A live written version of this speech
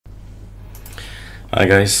Hi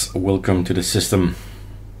guys, welcome to the system.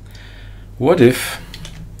 What if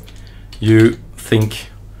you think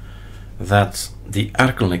that the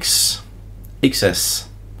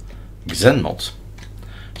ArcoLinux-Xanmod,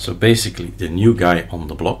 so basically the new guy on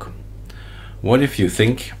the block, what if you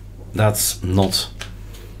think that's not,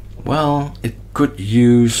 well, it could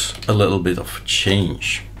use a little bit of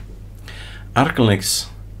change. ArcoLinux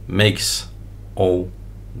makes all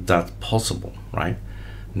that possible, right?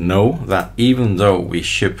 Know that even though we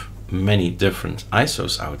ship many different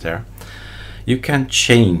ISOs out there, you can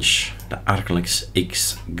change the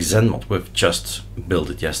ArcoLinux-Xanmod. We've just built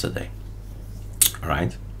it yesterday,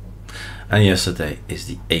 right? And yesterday is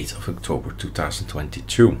the 8th of October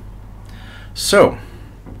 2022. So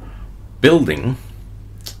building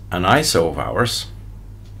an ISO of ours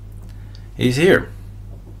is here.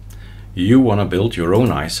 You want to build your own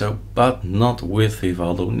ISO, but not with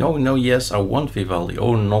Vivaldi. No, yes, I want Vivaldi.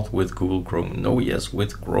 Oh, not with Google Chrome. No, yes,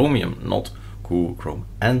 with Chromium, not Google Chrome,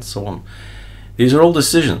 and so on. These are all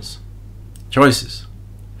decisions, choices.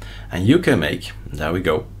 And you can make, there we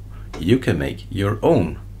go, you can make your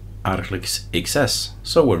own ArcoLinux-XS.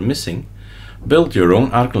 So we're missing, build your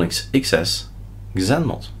own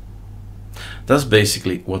ArcoLinux-Xanmod. That's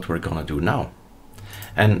basically what we're gonna do now.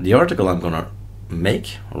 And the article I'm gonna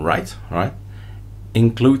make, right,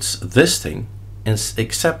 includes this thing,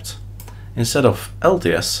 except instead of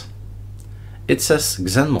LTS, it says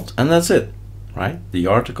Xanmod, and that's it, right? The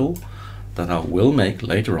article that I will make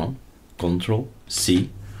later on, Control-C,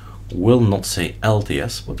 will not say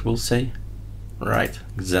LTS, but will say, right,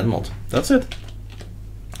 Xanmod. That's it.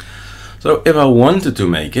 So if I wanted to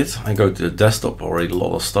make it, I go to the desktop, already a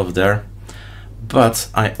lot of stuff there, but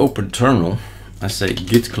I open terminal, I say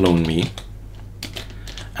git clone me,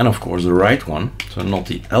 and of course the right one, so not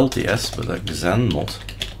the LTS, but the Xanmod.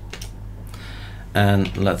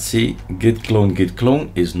 And let's see, git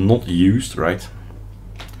clone is not used, right?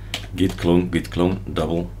 Git clone,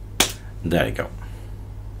 double, there you go.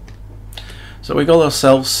 So we got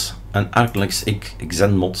ourselves an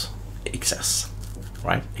ArcoLinux-Xanmod XS,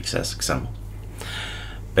 right? Xanmod.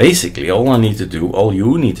 Basically, all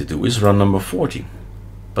you need to do is run number 40.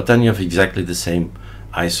 But then you have exactly the same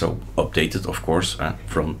ISO, updated of course,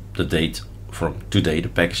 from the date from today, the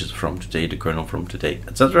packages from today, the kernel from today,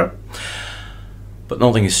 etc. But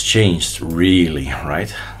nothing has changed really,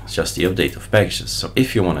 right? It's just the update of packages. So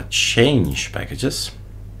if you want to change packages,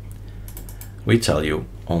 we tell you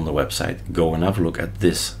on the website, go and have a look at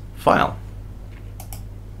this file.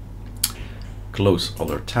 Close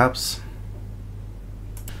other tabs.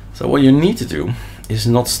 So what you need to do is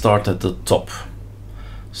not start at the top,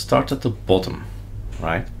 start at the bottom,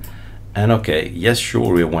 right? And okay, yes,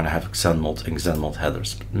 sure, we want to have Xanmod and Xanmod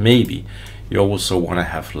headers, but maybe you also want to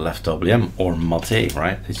have left WM or Mate,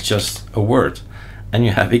 right? It's just a word, and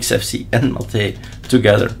you have XFC and Mate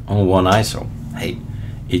together on one ISO. Hey,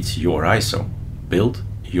 it's your ISO. Build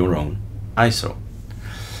your own ISO.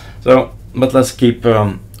 So, but let's keep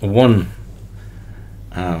one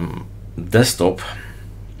desktop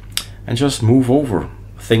and just move over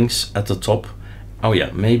things at the top. Oh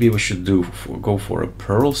yeah, maybe we should go for a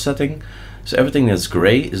Perl setting. So everything that's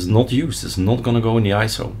gray is not used. It's not gonna go in the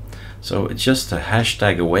ISO. So it's just a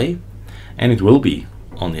hashtag away, and it will be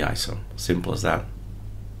on the ISO. Simple as that.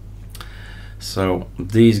 So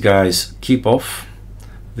these guys keep off.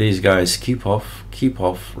 These guys keep off,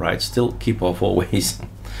 right? Still keep off always.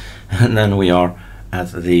 And then we are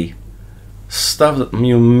at the stuff that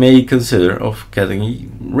you may consider of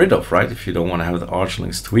getting rid of, right? If you don't want to have the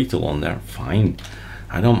ArcoLinux tweetle on there, fine,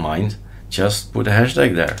 I don't mind. Just put a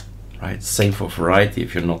hashtag there, right? Same for variety.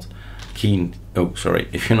 If you're not keen,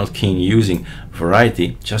 if you're not keen using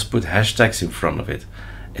variety, just put hashtags in front of it.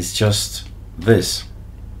 It's just this,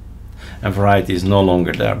 and variety is no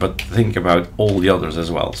longer there. But think about all the others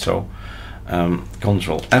as well. So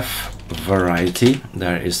Control F, variety.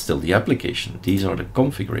 There is still the application. These are the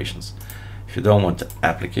configurations. If you don't want the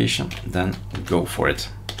application, then go for it,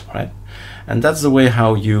 right? And that's the way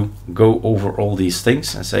how you go over all these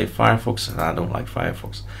things and say Firefox, I don't like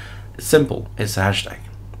Firefox. It's simple, it's a hashtag.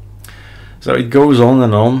 So it goes on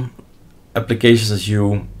and on. Applications that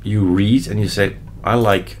you read and you say, I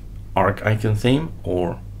like Arc icon theme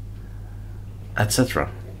or etc.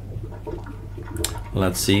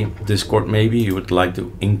 Let's see, Discord, maybe you would like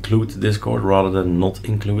to include Discord rather than not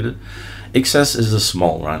include it. XS is the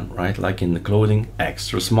small one, right? Like in the clothing,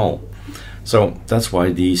 extra small. So that's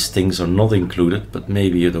why these things are not included, but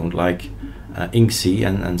maybe you don't like INC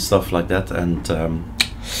and stuff like that, and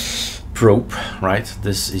Probe, right?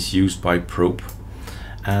 This is used by Probe.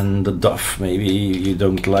 And the DUF, maybe you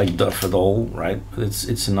don't like DUF at all, right? But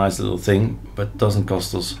it's a nice little thing, but doesn't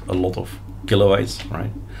cost us a lot of kilobytes,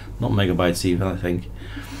 right? Not megabytes even, I think.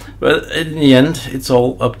 But in the end, it's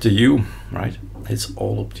all up to you, right? It's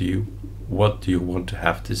all up to you. What do you want to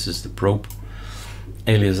have? This is the probe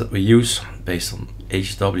alias that we use based on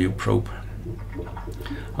HW probe.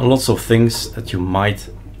 And lots of things that you might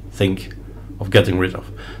think of getting rid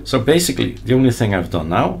of. So basically, the only thing I've done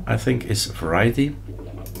now, I think, is variety.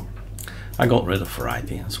 I got rid of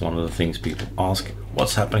variety. It's one of the things people ask,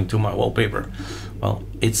 what's happening to my wallpaper? Well,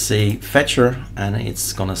 it's a fetcher and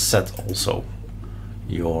it's gonna set also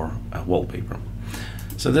your wallpaper.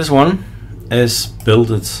 So this one is built,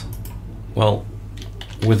 well,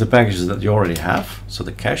 with the packages that you already have, so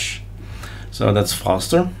the cache. So that's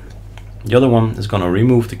faster. The other one is gonna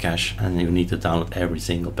remove the cache and you need to download every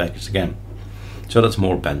single package again. So that's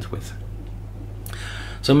more bandwidth.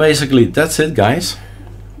 So basically that's it, guys.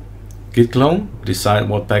 Git clone, decide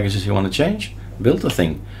what packages you want to change, build the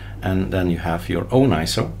thing, and then you have your own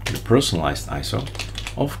ISO, your personalized ISO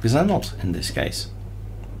of Xanmod in this case.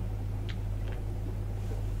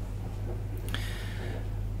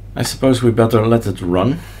 I suppose we better let it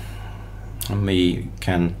run, and we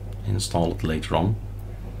can install it later on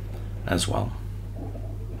as well.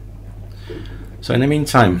 So in the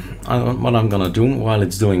meantime, what I'm gonna do while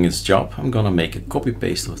it's doing its job, I'm gonna make a copy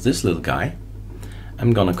paste of this little guy.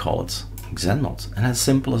 I'm gonna call it Xanmod, and as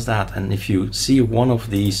simple as that. And if you see one of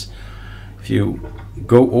these, if you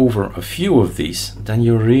go over a few of these, then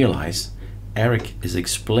you realize Eric is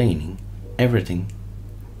explaining everything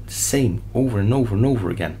the same over and over and over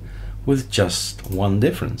again, with just one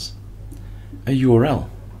difference: a URL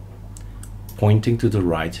pointing to the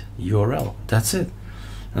right URL. That's it,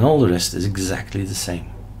 and all the rest is exactly the same.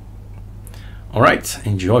 All right,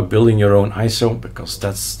 enjoy building your own ISO, because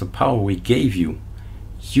that's the power we gave you.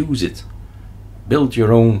 Use it. Build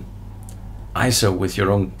your own ISO with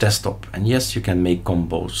your own desktop, and yes, you can make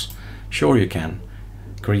combos. Sure, you can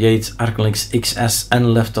create ArcoLinux XS and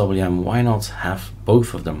LeftWM. Why not have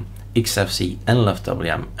both of them, XFC and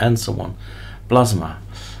LeftWM, and so on? Plasma,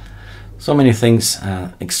 so many things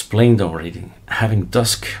explained already. Having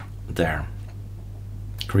Dusk there,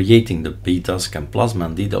 creating the BDusk and Plasma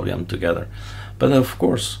and DWM together. But of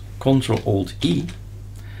course, Ctrl-Alt-E,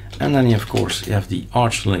 and then of course you have the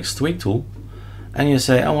ArcoLinux tweak tool, and you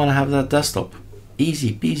say, I want to have that desktop.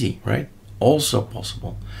 Easy peasy, right? Also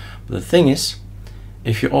possible. But the thing is,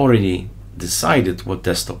 if you already decided what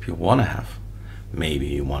desktop you want to have, maybe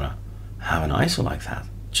you want to have an ISO like that,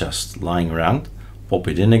 just lying around, pop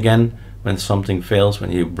it in again when something fails,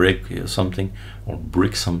 when you break something or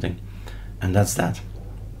brick something, and that's that.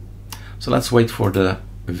 So let's wait for the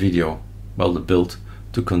video, well, the build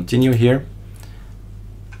to continue here.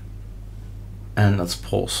 And let's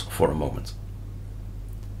pause for a moment.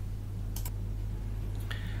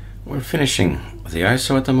 We're finishing the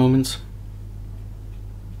ISO at the moment,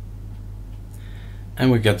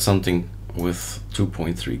 and we get something with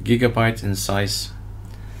 2.3 gigabyte in size,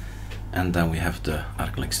 and then we have the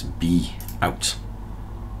ArcoLinux B out.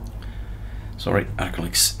 Sorry,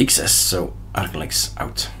 ArcoLinux XS, so ArcoLinux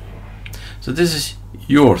out. So this is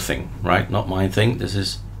your thing, right? Not my thing. This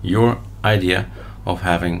is your idea of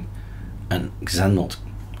having an Xanmod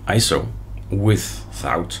ISO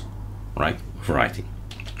without, right, variety.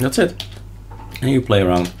 That's it. And you play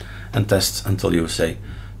around and test until you say,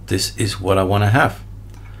 this is what I want to have.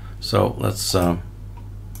 So let's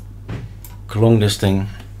clone this thing,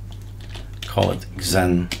 call it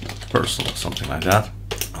Xan Personal, something like that.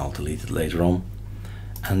 I'll delete it later on.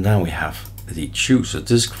 And then we have the choose a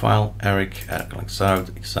disk file, Eric, ArcoLinux out,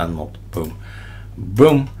 Xanmod, boom,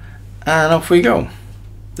 boom, and off we go.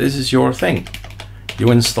 This is your thing. You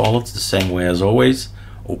install it the same way as always.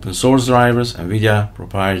 Open source drivers, NVIDIA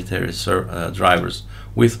proprietary drivers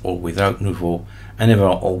with or without Nouveau, and if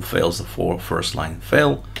all fails, the first line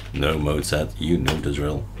fail, no mode set, you know the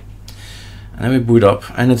drill. And then we boot up,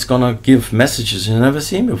 and it's gonna give messages you've never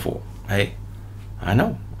seen before. Hey, I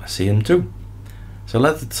know, I see them too. So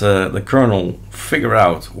let the kernel figure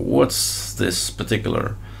out what's this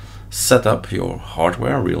particular setup, your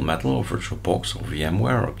hardware, real metal or VirtualBox or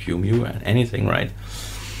VMware or QEMU and anything, right?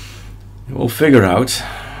 It will figure out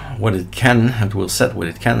what it can, and will set what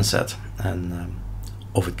it can set, and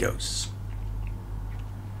off it goes.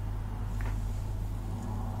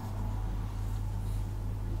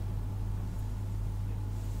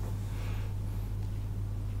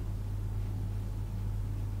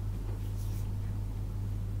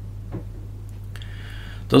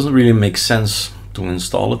 Doesn't really make sense to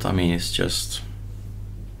install it. I mean, it's just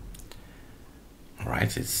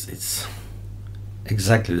right. It's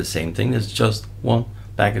exactly the same thing. It's just one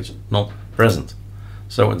package not present.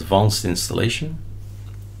 So advanced installation.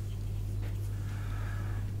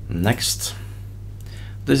 Next.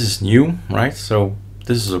 This is new, right? So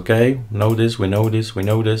this is okay. Know this, we know this, we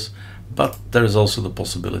know this. But there is also the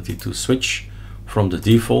possibility to switch from the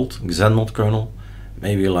default Xanmod kernel,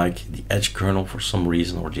 maybe like the Edge kernel for some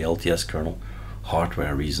reason, or the LTS kernel,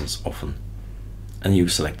 hardware reasons often. And you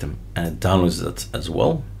select them and it downloads that as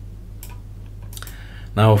well.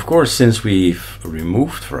 Now, of course, since we've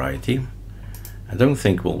removed variety, I don't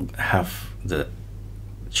think we'll have the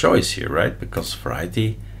choice here, right? Because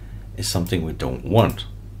variety is something we don't want.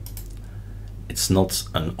 It's not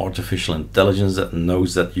an artificial intelligence that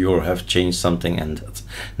knows that you have changed something and that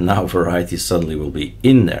now variety suddenly will be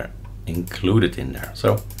in there, included in there.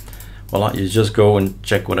 So, well, you just go and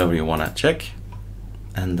check whatever you want to check,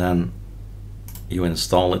 and then you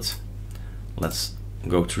install it. Let's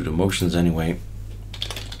go through the motions anyway,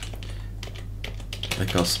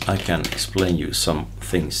 because I can explain you some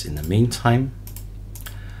things in the meantime.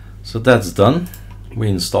 So that's done. We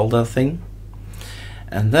installed that thing,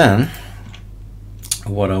 and then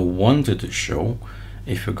what I wanted to show,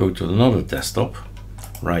 if you go to another desktop,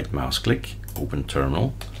 right mouse click, open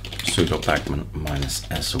terminal, sudo pacman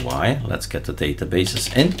 -sy, let's get the databases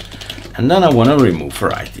in, and then I want to remove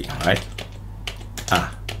variety, right?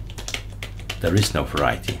 There is no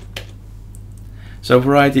variety. So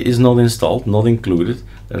variety is not installed, not included.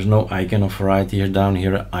 There's no icon of variety here down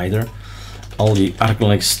here either. All the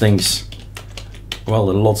ArcoLinux things, well,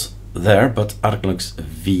 a lot there, but ArcoLinux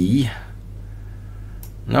V,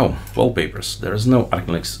 no wallpapers. There is no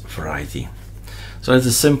ArcoLinux variety. So it's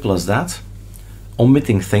as simple as that.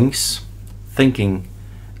 Omitting things, thinking,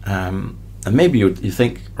 and maybe you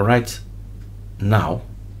think, right now,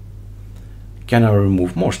 can I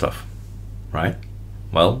remove more stuff? Right?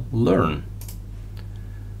 Well, learn.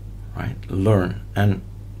 Right? Learn. And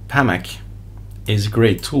PAMAC is a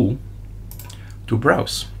great tool to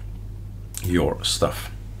browse your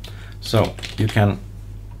stuff. So you can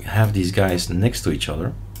have these guys next to each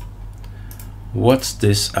other. What's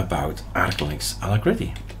this about ArcoLinux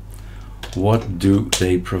Alacritty? What do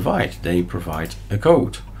they provide? They provide a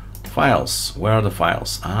code. Files. Where are the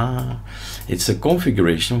files? It's a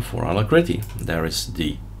configuration for Alacritty. There is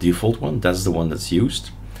the default one. That's the one that's used.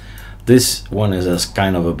 This one is as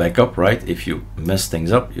kind of a backup, right? If you mess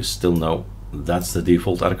things up, you still know that's the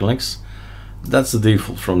default ArcoLinux. That's the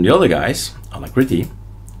default from the other guys, Alacritty,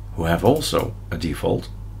 who have also a default.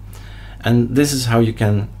 And this is how you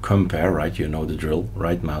can compare, right? You know the drill.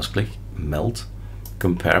 Right mouse click, melt,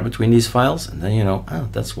 compare between these files, and then you know,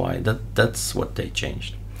 that's why, that's what they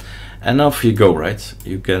changed. And off you go, right?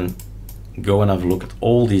 You can go and have a look at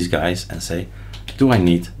all these guys and say, do I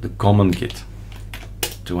need the common kit?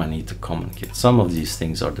 Do I need the common kit? Some of these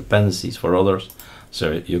things are dependencies for others,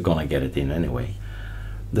 so you're gonna get it in anyway.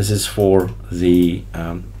 This is for the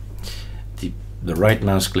right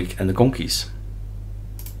mouse click and the COM keys.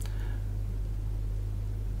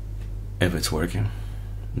 If it's working,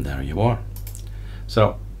 there you are.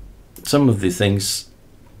 So some of the things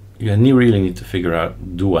you really need to figure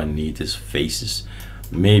out, do I need these faces?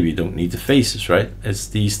 Maybe you don't need the faces, right? It's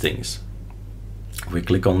these things. If we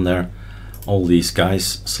click on there, all these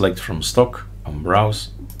guys, select from stock, on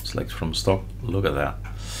browse, select from stock, look at that.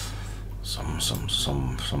 Some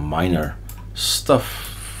minor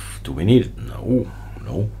stuff. Do we need it?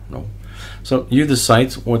 No. So you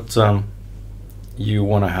decide what you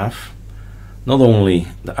want to have. Not only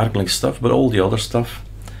the ArcoLinux stuff, but all the other stuff.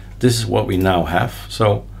 This is what we now have.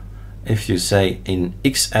 So if you say in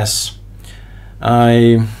XS,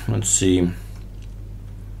 let's see,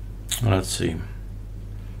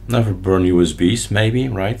 never burn USBs, maybe,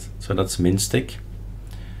 right? So that's MinStick.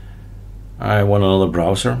 I want another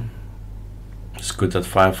browser. It's good that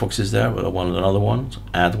Firefox is there, but I want another one. So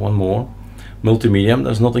add one more. Multimedia,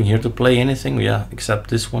 there's nothing here to play anything, yeah, except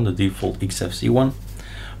this one, the default XFC one.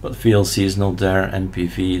 But VLC is not there,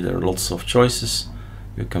 NPV, there are lots of choices.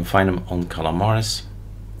 You can find them on Calamares.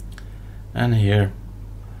 And here,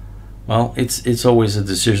 well, it's always a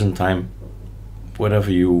decision time. Whatever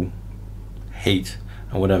you hate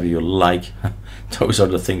and whatever you like, those are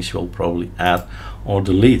the things you'll probably add or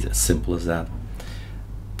delete, as simple as that.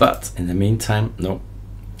 But in the meantime, no.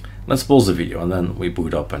 Let's pause the video and then we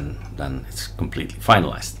boot up and then it's completely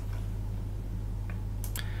finalized.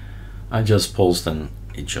 I just paused and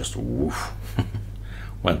it just woof,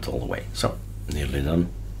 went all the way. So nearly done.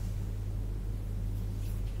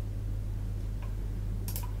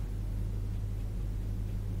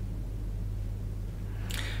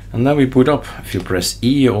 And then we boot up. If you press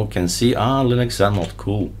E, you can see, Linux XANMod,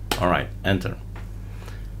 cool. All right, enter.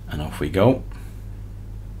 and off we go.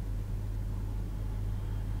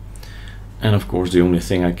 And of course the only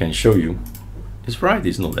thing I can show you is variety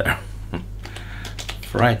is not there.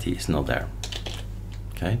 Variety is not there.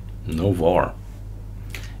 Okay, no var.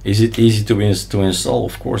 Is it easy to install?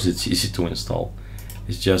 Of course it's easy to install.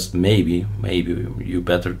 It's just maybe you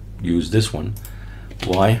better use this one.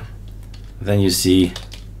 Why? Then you see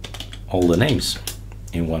all the names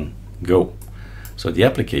in one go. So the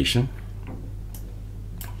application,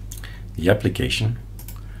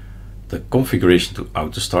 the configuration to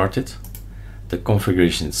auto start it, the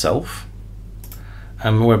configuration itself,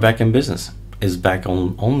 and we're back in business. It's back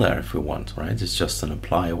on there if we want, right? It's just an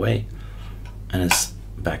apply away, and it's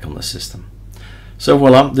back on the system. So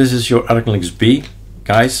voila, this is your ArcoLinux B.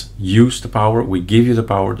 Guys, use the power. We give you the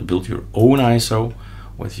power to build your own ISO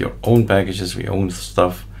with your own packages, your own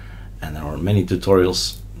stuff, and there are many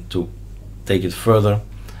tutorials to take it further,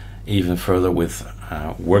 even further with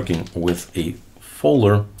working with a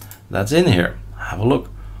folder that's in here. Have a look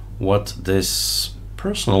what this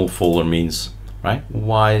personal folder means, right?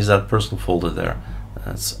 Why is that personal folder there?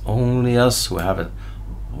 That's only us who have it.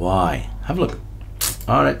 Why? Have a look.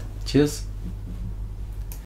 All right, cheers.